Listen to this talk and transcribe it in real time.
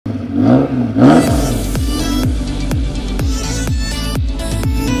Welcome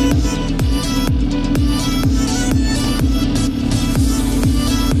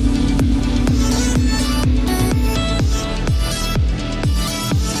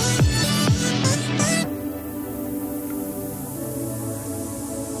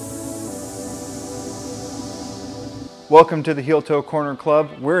to the Heeltoe Corner Club.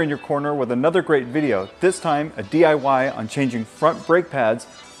 We're in your corner with another great video, this time a DIY on changing front brake pads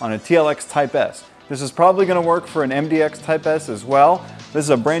on a TLX Type S. This is probably going to work for an MDX Type S as well. This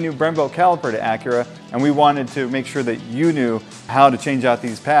is a brand new Brembo caliper to Acura, and we wanted to make sure that you knew how to change out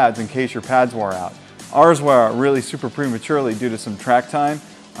these pads in case your pads wore out. Ours wore out really super prematurely due to some track time,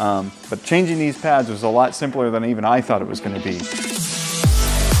 but changing these pads was a lot simpler than even I thought it was going to be.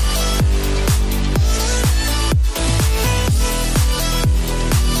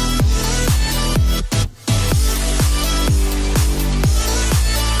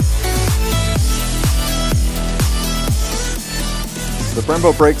 The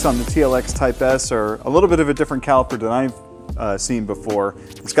Brembo brakes on the TLX Type S are a little bit of a different caliper than I've seen before.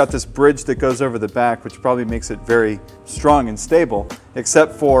 It's got this bridge that goes over the back, which probably makes it very strong and stable,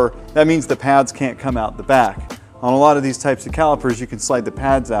 except for that means the pads can't come out the back. On a lot of these types of calipers, you can slide the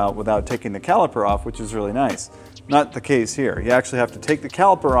pads out without taking the caliper off, which is really nice. Not the case here. You actually have to take the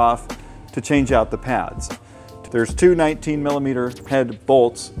caliper off to change out the pads. There's two 19mm head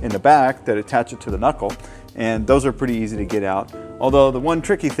bolts in the back that attach it to the knuckle, and those are pretty easy to get out. Although the one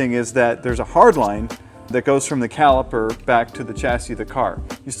tricky thing is that there's a hard line that goes from the caliper back to the chassis of the car.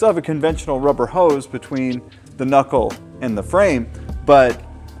 You still have a conventional rubber hose between the knuckle and the frame, but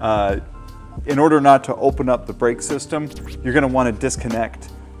in order not to open up the brake system, you're going to want to disconnect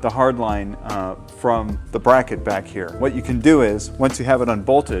the hard line from the bracket back here. What you can do is, once you have it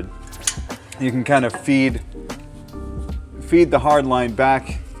unbolted, you can kind of feed the hard line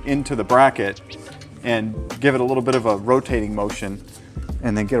back into the bracket and give it a little bit of a rotating motion,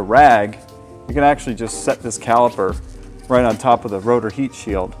 and then get a rag. You can actually just set this caliper right on top of the rotor heat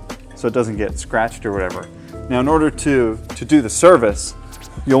shield so it doesn't get scratched or whatever. Now, in order to do the service,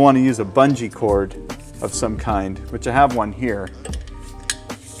 you'll want to use a bungee cord of some kind, which I have one here,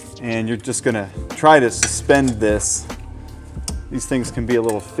 and you're just going to try to suspend this. These things can be a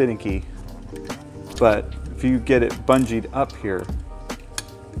little finicky, but if you get it bungeed up here,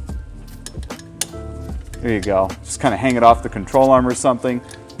 there you go. Just kind of hang it off the control arm or something.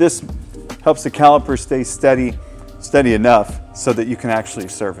 This helps the caliper stay steady enough so that you can actually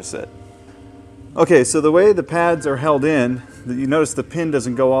service it. Okay, so the way the pads are held in, you notice the pin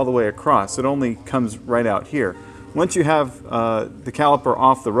doesn't go all the way across. It only comes right out here. Once you have the caliper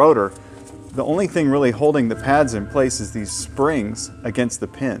off the rotor, the only thing really holding the pads in place is these springs against the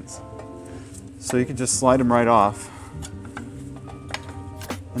pins. So you can just slide them right off,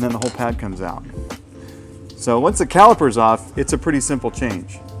 and then the whole pad comes out. So once the caliper's off, it's a pretty simple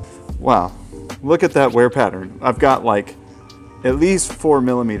change. Wow, look at that wear pattern. I've got like at least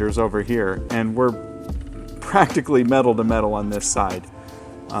 4mm over here, and we're practically metal to metal on this side.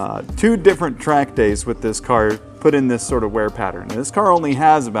 2 different track days with this car put in this sort of wear pattern. And this car only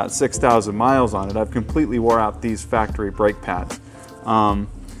has about 6,000 miles on it. I've completely wore out these factory brake pads.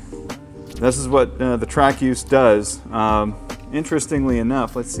 This is what the track use does. Interestingly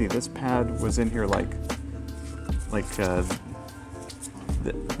enough, let's see, this pad was in here like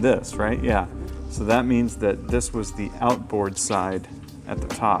this, right? Yeah. So that means that this was the outboard side at the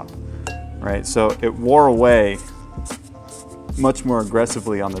top, right? So it wore away much more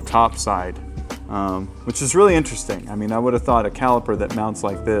aggressively on the top side, which is really interesting. I mean, I would have thought a caliper that mounts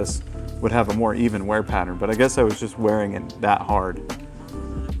like this would have a more even wear pattern, but I guess I was just wearing it that hard.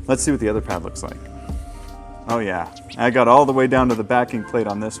 Let's see what the other pad looks like. Oh yeah, I got all the way down to the backing plate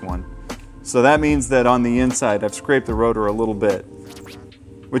on this one. So that means that on the inside, I've scraped the rotor a little bit,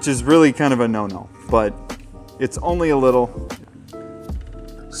 which is really kind of a no-no, but it's only a little.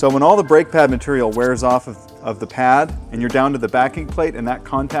 So when all the brake pad material wears off of the pad and you're down to the backing plate and that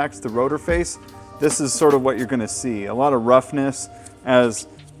contacts the rotor face, this is sort of what you're going to see. A lot of roughness, as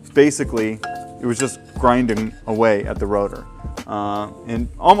basically it was just grinding away at the rotor. In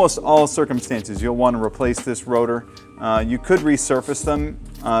almost all circumstances, you'll want to replace this rotor. You could resurface them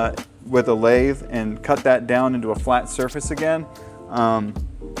with a lathe and cut that down into a flat surface again.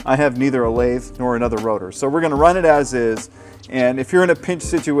 I have neither a lathe nor another rotor, so we're going to run it as is. And if you're in a pinch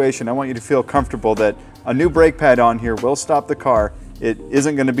situation, I want you to feel comfortable that a new brake pad on here will stop the car. It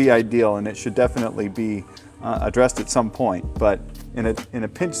isn't going to be ideal, and it should definitely be addressed at some point. But in a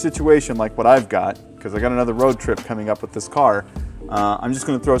pinch situation like what I've got, because I got another road trip coming up with this car, I'm just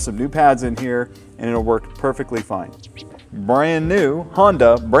going to throw some new pads in here, and it'll work perfectly fine. brand new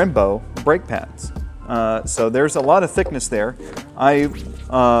Honda Brembo brake pads. So there's a lot of thickness there. I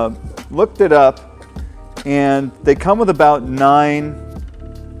looked it up, and they come with about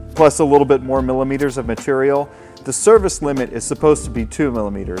 9 plus a little bit more millimeters of material. The service limit is supposed to be 2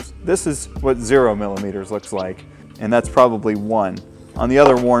 millimeters. This is what 0 millimeters looks like, and that's probably 1. On the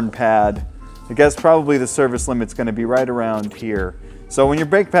other worn pad, I guess probably the service limit's going to be right around here. So when your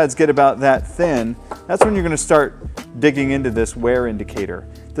brake pads get about that thin, that's when you're going to start digging into this wear indicator.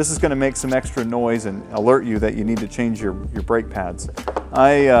 This is going to make some extra noise and alert you that you need to change your brake pads.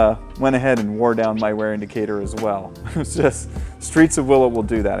 I went ahead and wore down my wear indicator as well. It's just streets of Willow will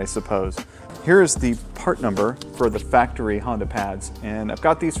do that, I suppose. Here is the part number for the factory Honda pads, and I've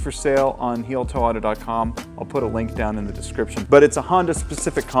got these for sale on heeltoeauto.com. I'll put a link down in the description. But it's a Honda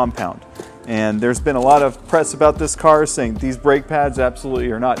specific compound, and there's been a lot of press about this car saying these brake pads absolutely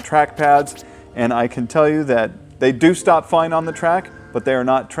are not track pads, and I can tell you that they do stop fine on the track, but they are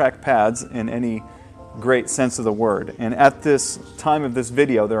not track pads in any great sense of the word. And at this time of this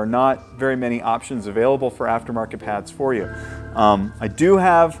video, there are not very many options available for aftermarket pads for you. I do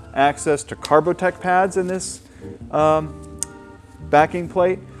have access to Carbotech pads in this backing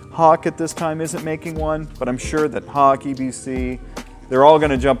plate. Hawk at this time isn't making one, but I'm sure that Hawk, EBC, they're all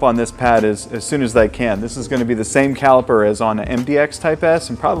going to jump on this pad as soon as they can. This is going to be the same caliper as on an MDX Type S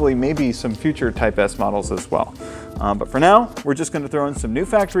and probably maybe some future Type S models as well. But for now, we're just going to throw in some new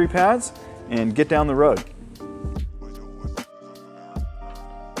factory pads and get down the road.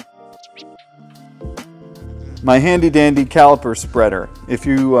 My handy dandy caliper spreader. If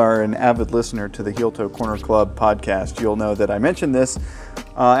you are an avid listener to the Heeltoe Corner Club podcast, you'll know that I mentioned this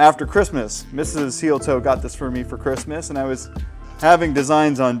after Christmas. Mrs. Heeltoe got this for me for Christmas, and I was having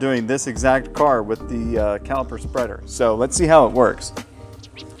designs on doing this exact car with the caliper spreader. So let's see how it works.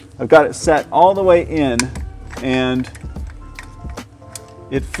 I've got it set all the way in, and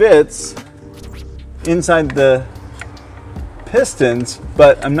it fits inside the pistons,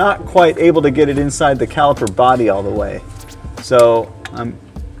 but I'm not quite able to get it inside the caliper body all the way. So I'm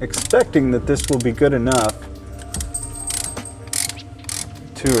expecting that this will be good enough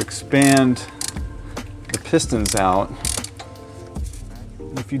to expand the pistons out.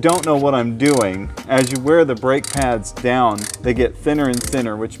 If you don't know what I'm doing, as you wear the brake pads down, they get thinner and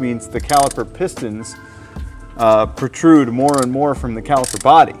thinner, which means the caliper pistons protrude more and more from the caliper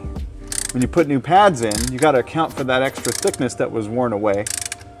body. When you put new pads in, you got to account for that extra thickness that was worn away.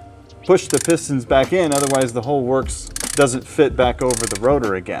 Push the pistons back in, otherwise the whole works doesn't fit back over the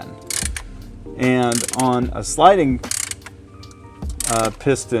rotor again. And on a sliding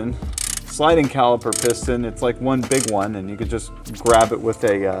sliding caliper piston, it's like one big one, and you could just grab it with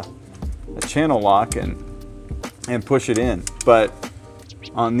a channel lock and push it in. But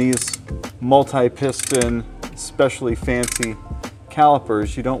on these multi-piston, especially fancy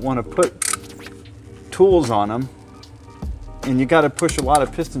calipers, you don't want to put tools on them, and you got to push a lot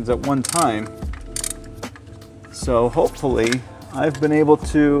of pistons at one time. So hopefully I've been able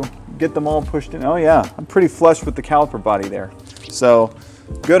to get them all pushed in. Oh yeah, I'm pretty flush with the caliper body there. So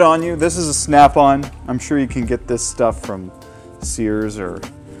good on you. This is a snap-on. I'm sure you can get this stuff from Sears or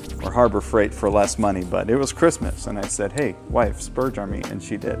Harbor Freight for less money, but it was Christmas and I said, hey wife, splurge on me, and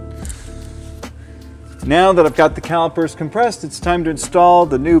she did. Now that I've got the calipers compressed, it's time to install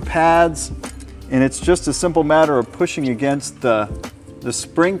the new pads, and it's just a simple matter of pushing against the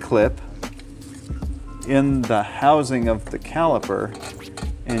spring clip in the housing of the caliper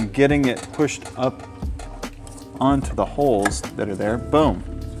and getting it pushed up onto the holes that are there. Boom.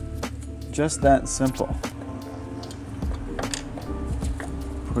 Just that simple.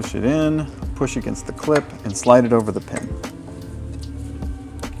 Push it in, push against the clip, and slide it over the pin.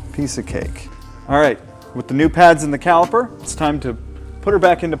 Piece of cake. All right. With the new pads in the caliper, it's time to put her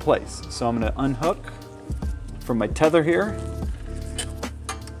back into place. So I'm going to unhook from my tether here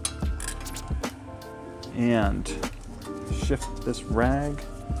and shift this rag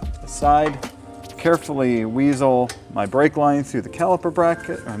aside. Carefully weasel my brake line through the caliper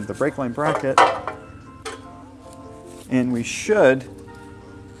bracket, or the brake line bracket, and we should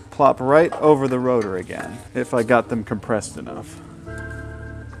plop right over the rotor again if I got them compressed enough.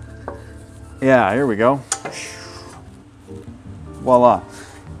 Yeah, here we go. Voila.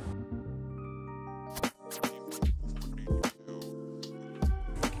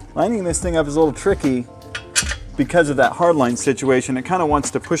 Lining this thing up is a little tricky because of that hardline situation. It kind of wants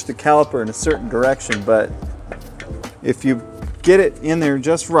to push the caliper in a certain direction, but if you get it in there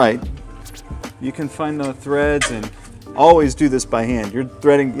just right, you can find the threads, and always do this by hand. You're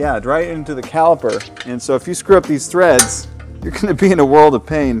threading, yeah, right into the caliper, and so if you screw up these threads, you're going to be in a world of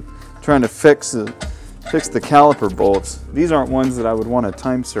pain trying to fix fix the caliper bolts. These aren't ones that I would want to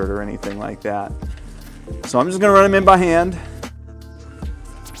time cert or anything like that. So I'm just going to run them in by hand.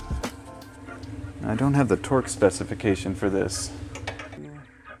 I don't have the torque specification for this.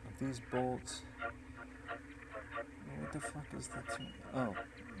 These bolts. What the fuck is that? Oh,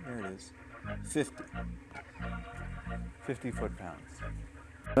 there it is. 50 foot-pounds.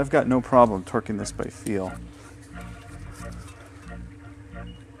 I've got no problem torquing this by feel.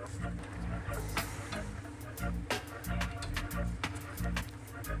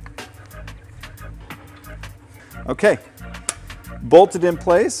 Okay, bolted in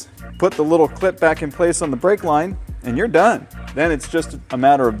place, put the little clip back in place on the brake line, and you're done. Then it's just a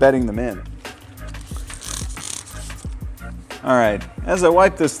matter of bedding them in. All right, as I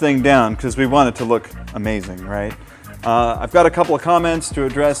wipe this thing down, because we want it to look amazing, right? I've got a couple of comments to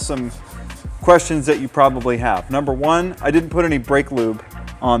address some questions that you probably have. Number one, I didn't put any brake lube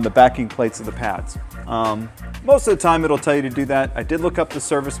on the backing plates of the pads. Most of the time it'll tell you to do that. I did look up the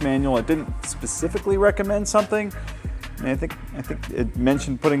service manual. It didn't specifically recommend something. I think it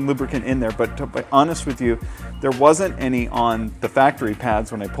mentioned putting lubricant in there, but to be honest with you, there wasn't any on the factory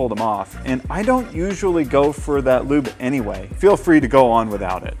pads when I pulled them off. And I don't usually go for that lube anyway. Feel free to go on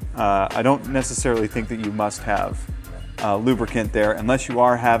without it. I don't necessarily think that you must have lubricant there unless you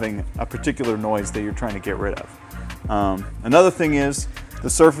are having a particular noise that you're trying to get rid of. Another thing is the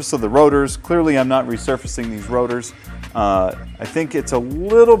surface of the rotors. Clearly I'm not resurfacing these rotors. I think it's a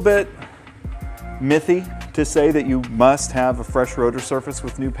little bit mythy to say that you must have a fresh rotor surface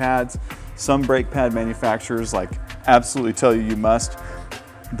with new pads. Some brake pad manufacturers absolutely tell you must.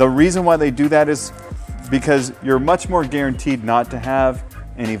 The reason why they do that is because you're much more guaranteed not to have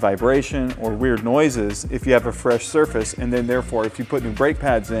any vibration or weird noises if you have a fresh surface, and then therefore if you put new brake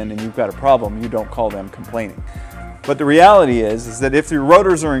pads in and you've got a problem, you don't call them complaining. But the reality is that if your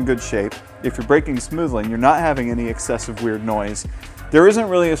rotors are in good shape, if you're braking smoothly and you're not having any excessive weird noise, there isn't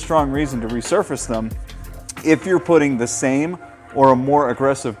really a strong reason to resurface them if you're putting the same or a more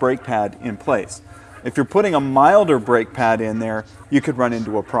aggressive brake pad in place. If you're putting a milder brake pad in there, you could run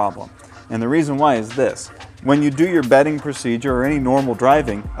into a problem. And the reason why is this. When you do your bedding procedure or any normal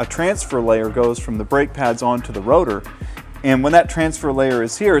driving, a transfer layer goes from the brake pads onto the rotor. And when that transfer layer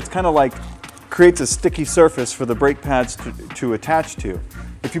is here, it's kind of like creates a sticky surface for the brake pads to attach to.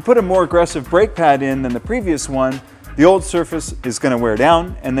 If you put a more aggressive brake pad in than the previous one, the old surface is going to wear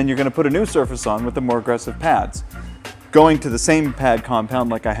down, and then you're going to put a new surface on with the more aggressive pads. Going to the same pad compound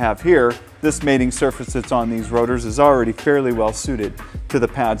like I have here, this mating surface that's on these rotors is already fairly well suited to the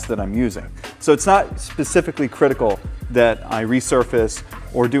pads that I'm using. So it's not specifically critical that I resurface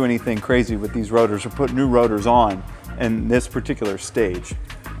or do anything crazy with these rotors or put new rotors on in this particular stage.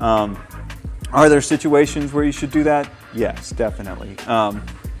 Are there situations where you should do that? Yes, definitely.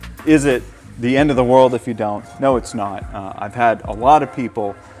 Is it the end of the world if you don't? No, it's not. I've had a lot of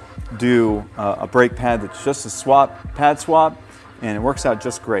people do a brake pad that's just a pad swap, and it works out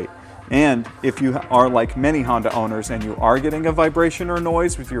just great. And if you are like many Honda owners and you are getting a vibration or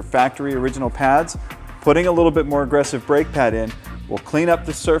noise with your factory original pads, putting a little bit more aggressive brake pad in will clean up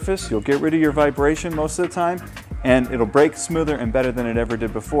the surface, you'll get rid of your vibration most of the time, and it'll brake smoother and better than it ever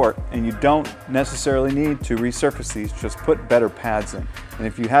did before. And you don't necessarily need to resurface these, just put better pads in. And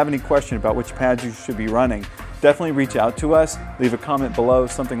if you have any question about which pads you should be running, definitely reach out to us, leave a comment below,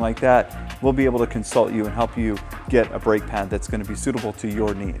 something like that. We'll be able to consult you and help you get a brake pad that's going to be suitable to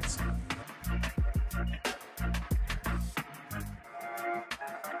your needs.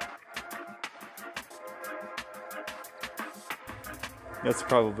 That's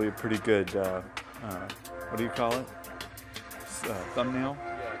probably a pretty good, what do you call it? Thumbnail?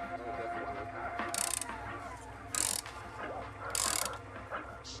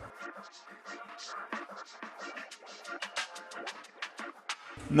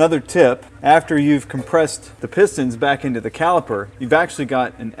 Another tip, after you've compressed the pistons back into the caliper, you've actually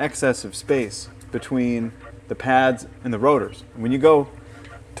got an excess of space between the pads and the rotors. When you go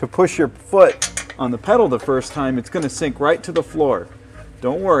to push your foot on the pedal the first time, it's going to sink right to the floor.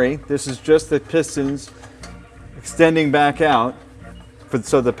 Don't worry, this is just the pistons extending back out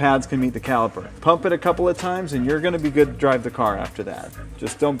so the pads can meet the caliper. Pump it a couple of times and you're going to be good to drive the car after that.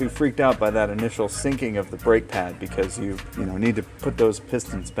 Just don't be freaked out by that initial sinking of the brake pad because you need to put those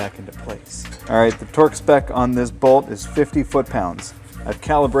pistons back into place. All right, the torque spec on this bolt is 50 foot-pounds. I've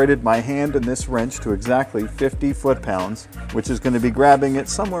calibrated my hand and this wrench to exactly 50 foot-pounds, which is going to be grabbing it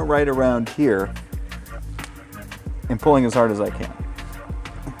somewhere right around here and pulling as hard as I can.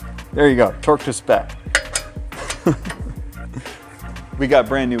 There you go, torque to spec. We got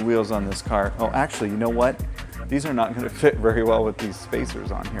brand new wheels on this car. Oh, actually, you know what? These are not going to fit very well with these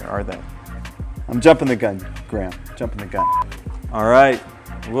spacers on here, are they? I'm jumping the gun, Graham, jumping the gun. All right,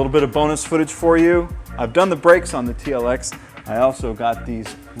 a little bit of bonus footage for you. I've done the brakes on the TLX. I also got these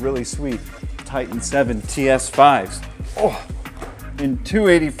really sweet Titan 7 TS5s. Oh, in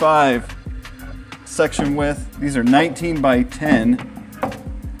 285 section width. These are 19 by 10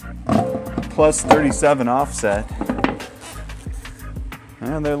 plus 37 offset.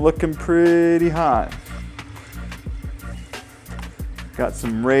 And they're looking pretty hot. Got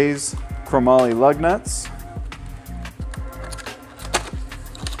some raised chromoly lug nuts.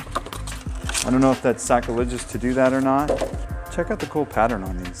 I don't know if that's sacrilegious to do that or not. Check out the cool pattern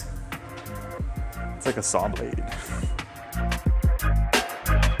on these. It's like a saw blade.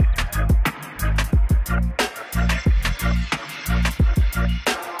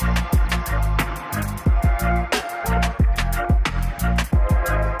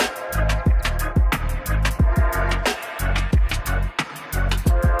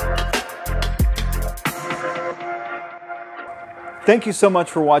 Thank you so much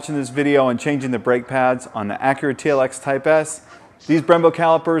for watching this video on changing the brake pads on the Acura TLX Type S. These Brembo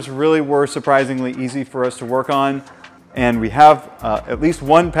calipers really were surprisingly easy for us to work on, and we have at least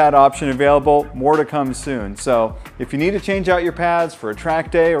one pad option available, more to come soon. So if you need to change out your pads for a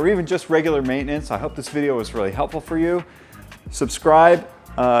track day or even just regular maintenance, I hope this video was really helpful for you. Subscribe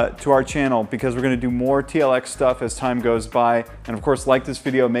to our channel because we're going to do more TLX stuff as time goes by, and of course like this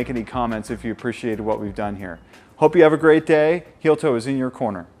video, make any comments if you appreciated what we've done here. Hope you have a great day. Heeltoe is in your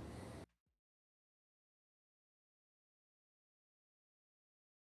corner.